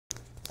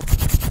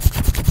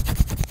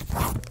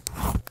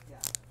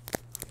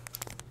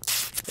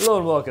Hello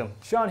and welcome.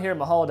 Sean here at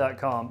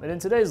Mahalo.com, and in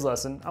today's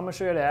lesson, I'm going to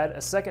show you how to add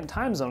a second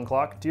time zone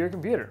clock to your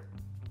computer.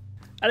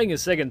 Adding a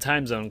second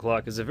time zone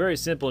clock is a very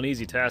simple and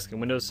easy task in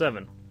Windows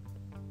 7.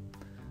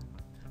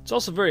 It's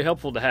also very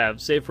helpful to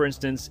have, say for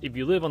instance, if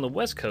you live on the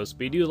West Coast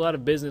but you do a lot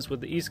of business with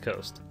the East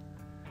Coast.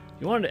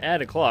 If you wanted to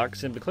add a clock,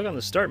 simply click on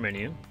the Start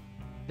menu,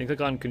 then click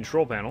on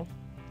Control Panel.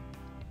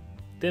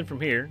 Then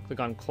from here, click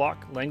on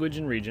Clock, Language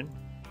and Region.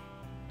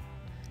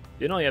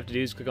 Then all you have to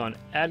do is click on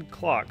Add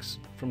Clocks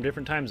from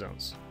different time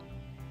zones.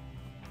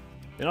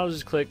 Then I'll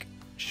just click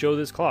Show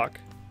this clock.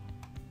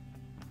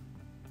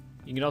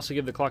 You can also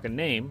give the clock a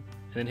name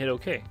and then hit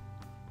OK.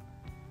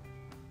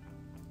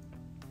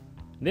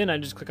 Then I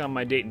just click on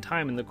my date and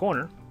time in the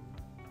corner.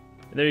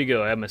 And there you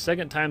go, I have my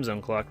second time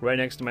zone clock right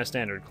next to my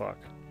standard clock.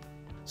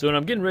 So when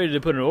I'm getting ready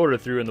to put an order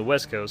through in the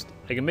West Coast,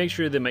 I can make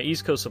sure that my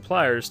East Coast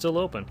supplier is still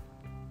open.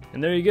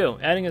 And there you go,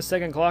 adding a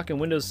second clock in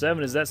Windows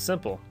 7 is that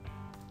simple.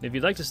 If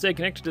you'd like to stay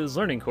connected to this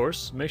learning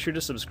course, make sure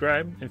to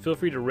subscribe and feel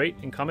free to rate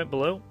and comment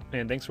below,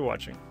 and thanks for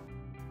watching.